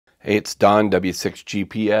Hey, it's Don,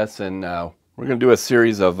 W6GPS, and we're going to do a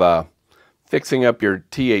series of fixing up your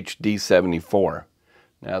TH-D74.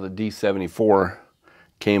 Now, the D74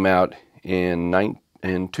 came out in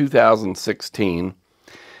 2016,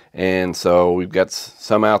 and so we've got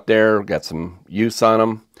some out there, got some use on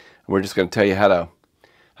them, and we're just going to tell you how to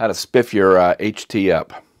spiff your HT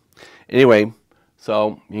up. Anyway,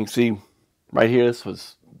 so you can see right here,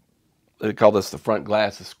 they call this the front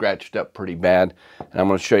glass is scratched up pretty bad, and I'm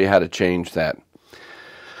going to show you how to change that.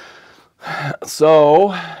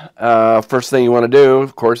 So first thing you want to do,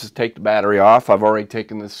 of course, is take the battery off. I've already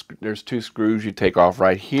taken this. There's two screws you take off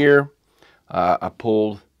right here. I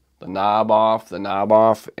pulled the knob off,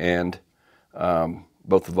 and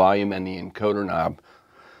both the volume and the encoder knob.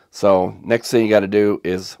 So next thing you got to do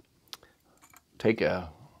is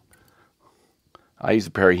I use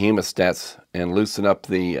a pair of hemostats and loosen up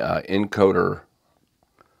the encoder.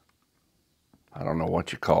 I don't know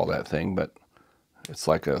what you call that thing, but it's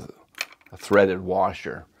like a threaded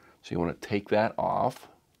washer. So you want to take that off.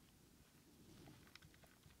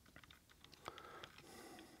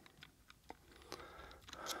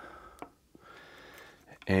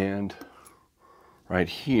 And right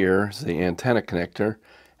here is the antenna connector.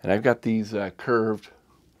 And I've got these curved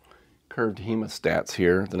hemostats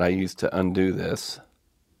here that I use to undo this.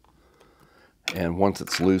 And once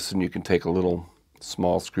it's loosened, you can take a little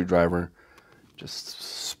small screwdriver, just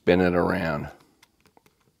spin it around.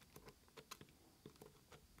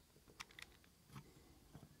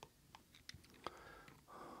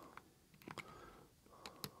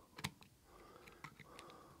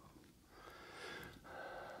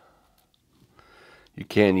 You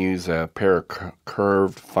can use a pair of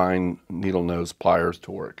curved fine needle nose pliers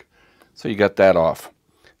to work. So you got that off.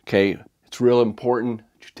 Okay, it's real important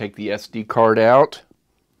that you take the SD card out,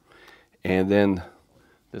 and then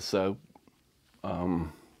this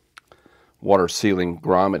water sealing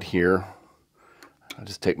grommet here. I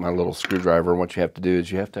just take my little screwdriver, and what you have to do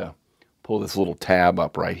is you have to pull this little tab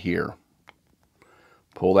up right here.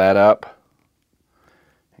 Pull that up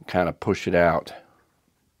and kind of push it out.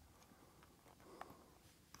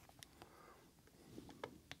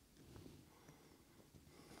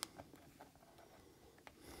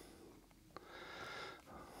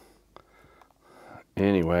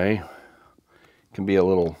 Anyway, it can be a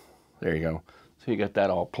little, there you go. So you got that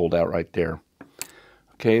all pulled out right there.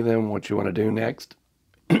 Okay, then what you want to do next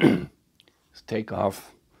is take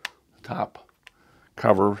off the top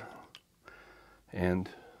cover, and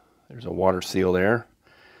there's a water seal there.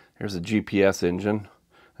 There's a GPS engine.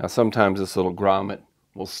 Now sometimes this little grommet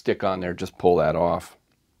will stick on there, just pull that off.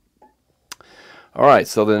 All right,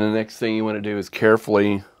 so then the next thing you want to do is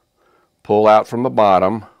carefully pull out from the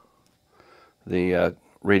bottom the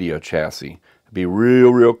radio chassis. Be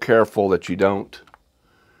real careful that you don't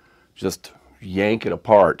just yank it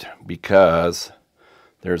apart, because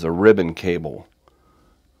there's a ribbon cable.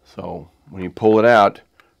 So when you pull it out,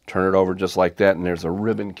 turn it over just like that, and there's a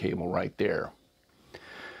ribbon cable right there.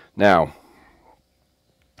 Now,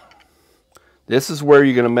 this is where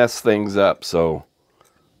you're going to mess things up, so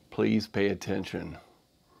please pay attention.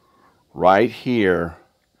 Right here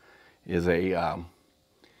is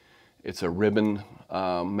it's a ribbon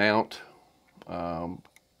mount,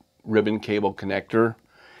 ribbon cable connector,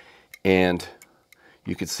 and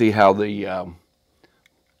you can see how there's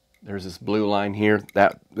this blue line here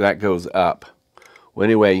that goes up. Well,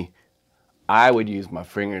 anyway, I would use my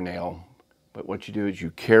fingernail, but what you do is you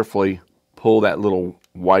carefully pull that little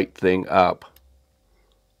white thing up.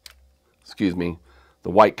 Excuse me, the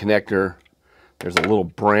white connector. There's a little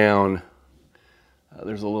brown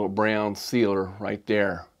sealer right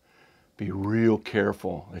there. Be real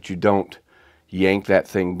careful that you don't yank that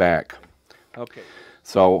thing back. Okay.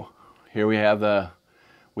 So here we have the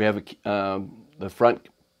front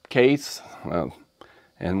case,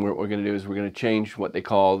 and what we're going to do is we're going to change what they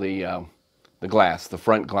call the glass, the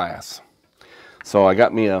front glass. So I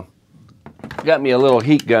got me a little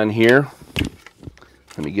heat gun here.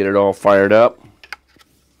 Let me get it all fired up.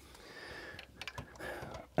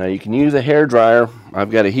 Now you can use a hair dryer.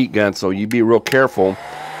 I've got a heat gun, so you be real careful.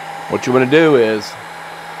 What you want to do is,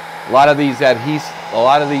 a lot of these things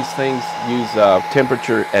use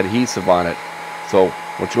temperature adhesive on it. So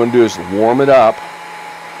what you want to do is warm it up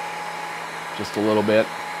just a little bit.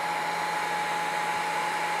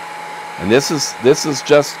 And this is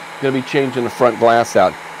just going to be changing the front glass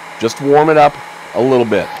out. Just warm it up a little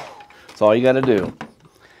bit. That's all you got to do.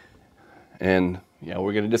 And yeah,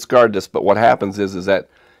 we're going to discard this, but what happens is that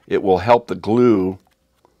it will help the glue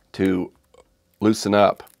to loosen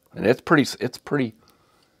up. And it's pretty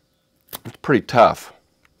tough.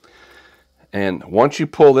 And once you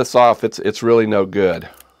pull this off, it's really no good.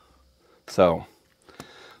 So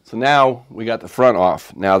now we got the front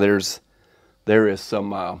off. Now there is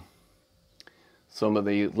some of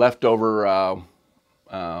the leftover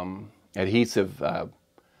adhesive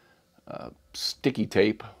sticky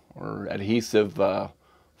tape or adhesive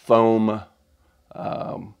foam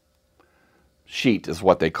sheet is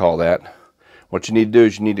what they call that. What you need to do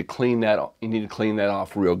is you need to clean that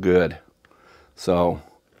off real good. So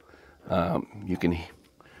you can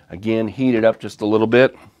again heat it up just a little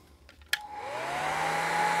bit.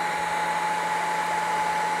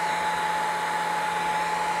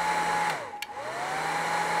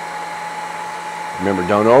 Remember,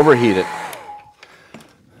 don't overheat it.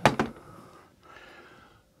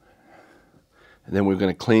 And then we're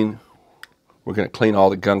going to clean all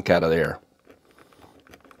the gunk out of there.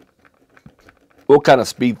 We'll kind of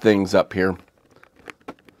speed things up here.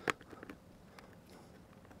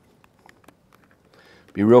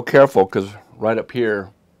 Be real careful because right up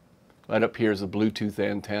here is a Bluetooth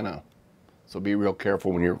antenna. So be real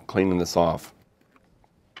careful when you're cleaning this off.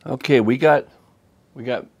 Okay, we got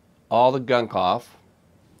all the gunk off.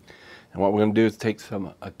 And what we're going to do is take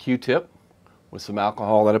a Q-tip with some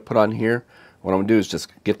alcohol that I put on here. What I'm going to do is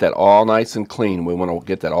just get that all nice and clean. We want to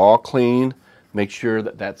get that all clean, make sure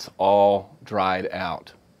that that's all dried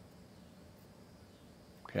out.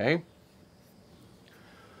 Okay?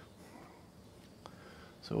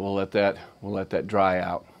 So we'll let that dry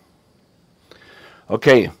out.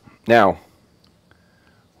 Okay, now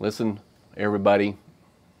listen everybody,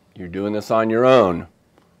 you're doing this on your own.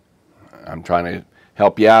 I'm trying to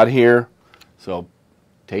help you out here, so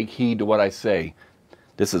take heed to what I say.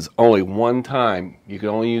 This is only one time. You can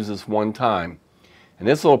only use this one time. And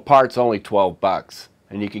this little part's only 12 bucks.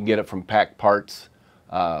 And you can get it from Pack Parts,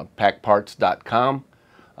 packparts.com.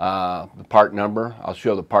 The part number, I'll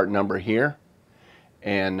show the part number here.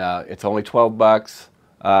 And it's only 12 bucks.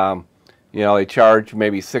 You know, they charge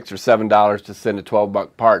maybe $6 or $7 to send a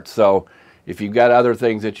 12-buck part. So if you've got other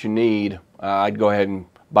things that you need, I'd go ahead and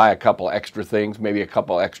buy a couple extra things, maybe a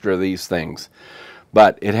couple extra of these things.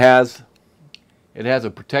 But it has a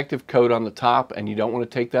protective coat on the top, and you don't want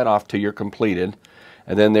to take that off till you're completed.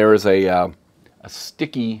 And then there is a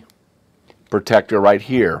sticky protector right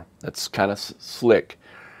here that's kind of slick.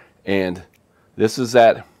 And this has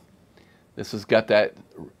got that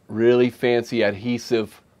really fancy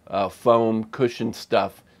adhesive foam cushion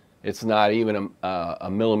stuff. It's not even a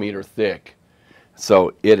millimeter thick.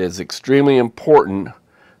 So it is extremely important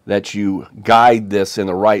that you guide this in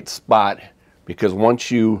the right spot, because once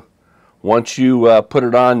you put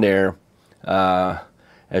it on there,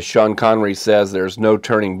 as Sean Connery says, there's no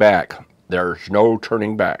turning back. There's no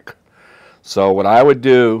turning back. So what I would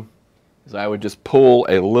do is I would just pull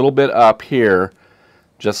a little bit up here,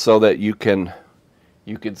 just so that you could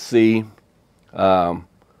see, you know,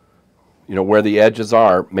 where the edges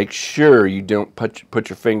are. Make sure you don't put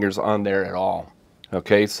your fingers on there at all.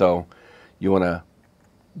 Okay, so you want to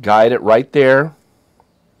guide it right there.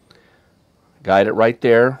 Guide it right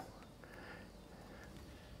there.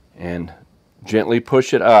 And gently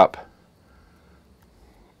push it up,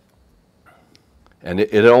 and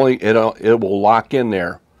it will lock in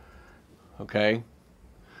there. Okay.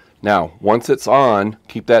 Now, once it's on,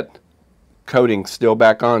 keep that coating still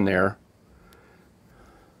back on there.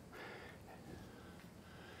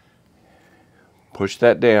 Push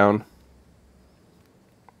that down.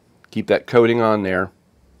 Keep that coating on there,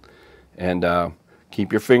 and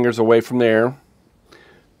keep your fingers away from there.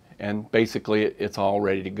 And basically it's all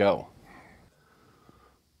ready to go.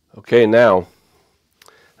 Okay, now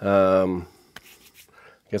I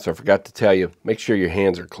guess I forgot to tell you, make sure your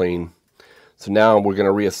hands are clean. So now we're going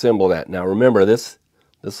to reassemble that. Now remember, this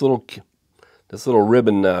little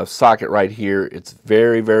ribbon socket right here, it's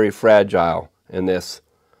very, very fragile. And there's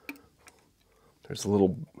a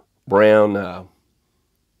little brown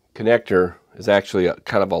connector is actually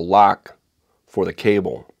kind of a lock for the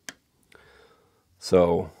cable.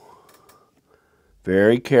 So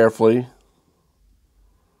very carefully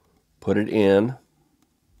put it in.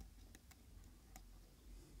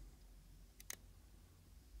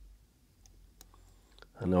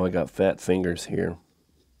 I know I got fat fingers here.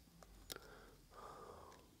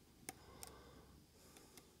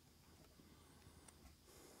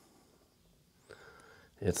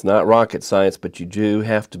 It's not rocket science, but you do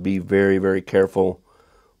have to be very, very careful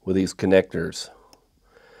with these connectors.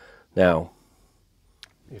 Now,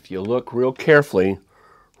 if you look real carefully,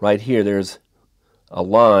 right here there's a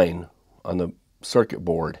line on the circuit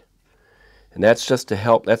board. And that's just to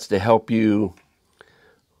help you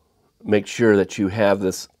make sure that you have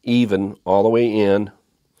this even all the way in,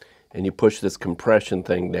 and you push this compression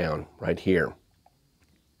thing down right here.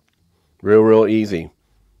 Real easy,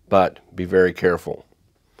 but be very careful.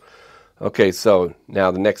 Okay, so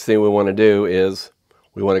now the next thing we want to do is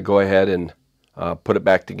we want to go ahead and put it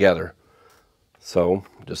back together. So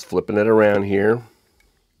just flipping it around here.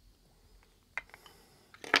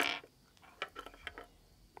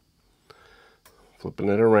 Flipping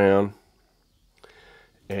it around,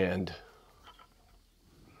 and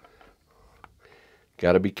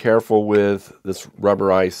got to be careful with this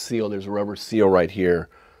rubberized seal. There's a rubber seal right here.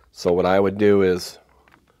 So what I would do is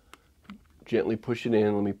gently push it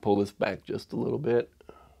in. Let me pull this back just a little bit.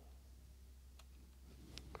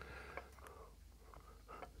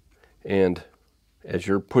 And as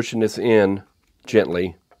you're pushing this in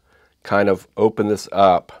gently, kind of open this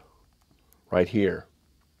up right here.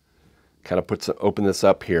 Kind of open this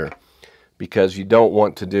up here, because you don't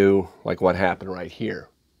want to do like what happened right here.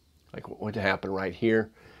 Like what happened right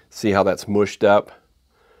here. See how that's mushed up?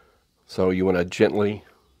 So you want to gently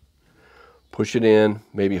push it in,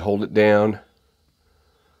 maybe hold it down,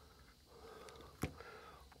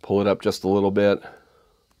 pull it up just a little bit.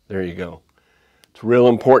 There you go. It's real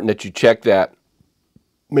important that you check that.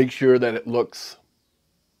 Make sure that it looks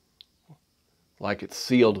like it's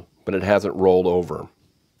sealed, but it hasn't rolled over.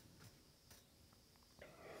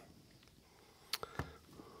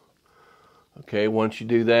 Okay, once you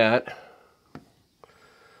do that,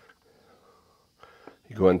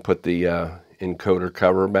 you go ahead and put the encoder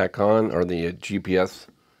cover back on, or the GPS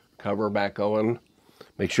cover back on.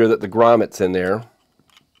 Make sure that the grommet's in there.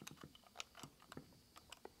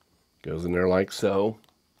 Goes in there like so.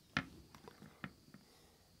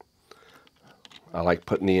 I like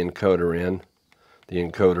putting the encoder in. The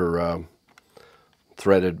encoder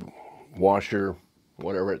threaded washer,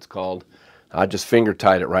 whatever it's called. I just finger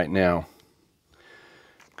tied it right now.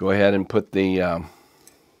 Go ahead and put the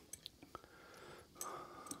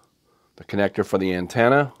connector for the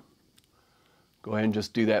antenna. Go ahead and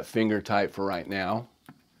just do that finger tight for right now.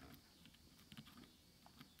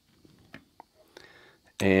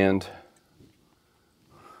 And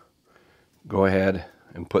go ahead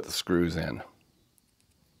and put the screws in.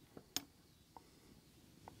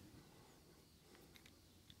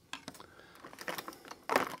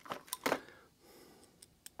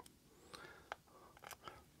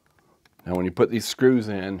 Now when you put these screws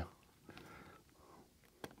in,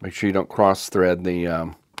 make sure you don't cross thread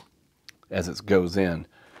the as it goes in.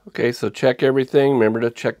 Okay, so check everything. Remember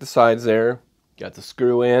to check the sides there. Got the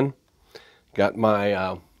screw in. Got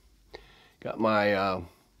my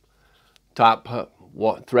top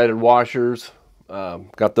threaded washers.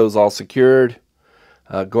 Got those all secured.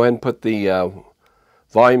 Go ahead and put the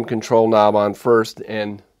volume control knob on first,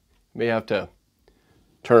 and you may have to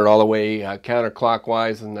turn it all the way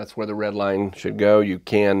counterclockwise, and that's where the red line should go. You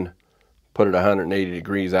can put it 180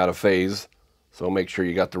 degrees out of phase, so make sure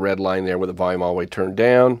you got the red line there with the volume all the way turned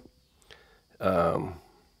down.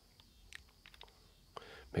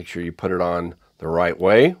 Make sure you put it on the right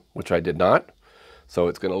way, which I did not. So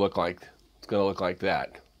it's going to look like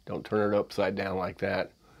that. Don't turn it upside down like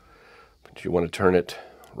that, but you want to turn it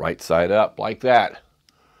right side up like that.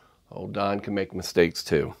 Old Don can make mistakes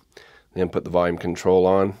too. Then put the volume control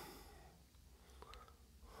on.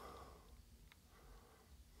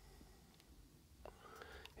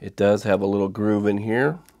 It does have a little groove in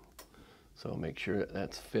here, so make sure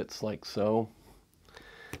that fits like so.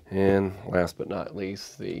 And last but not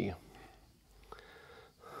least, the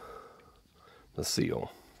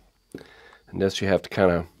seal. And this you have to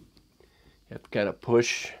kind of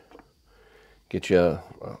push. Get you a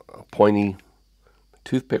pointy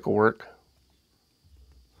toothpick will work,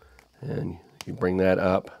 and you bring that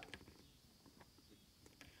up.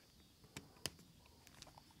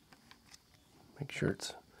 Make sure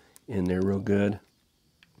it's in there real good.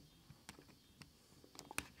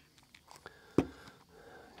 Have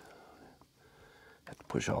to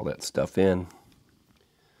push all that stuff in.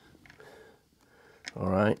 All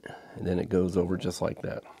right, and then it goes over just like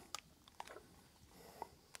that.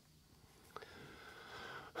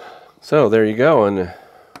 So there you go, and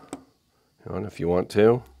if you want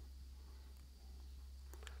to,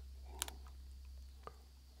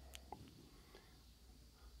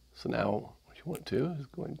 so now what you want to is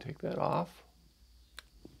go ahead and take that off,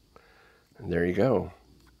 and there you go,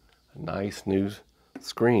 a nice new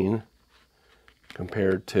screen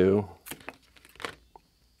compared to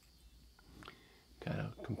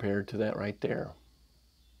that right there,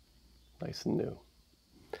 nice and new.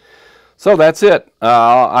 So that's it.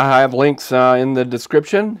 I have links in the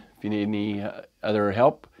description. If you need any other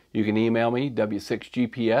help, you can email me,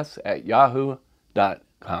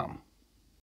 w6gps@yahoo.com.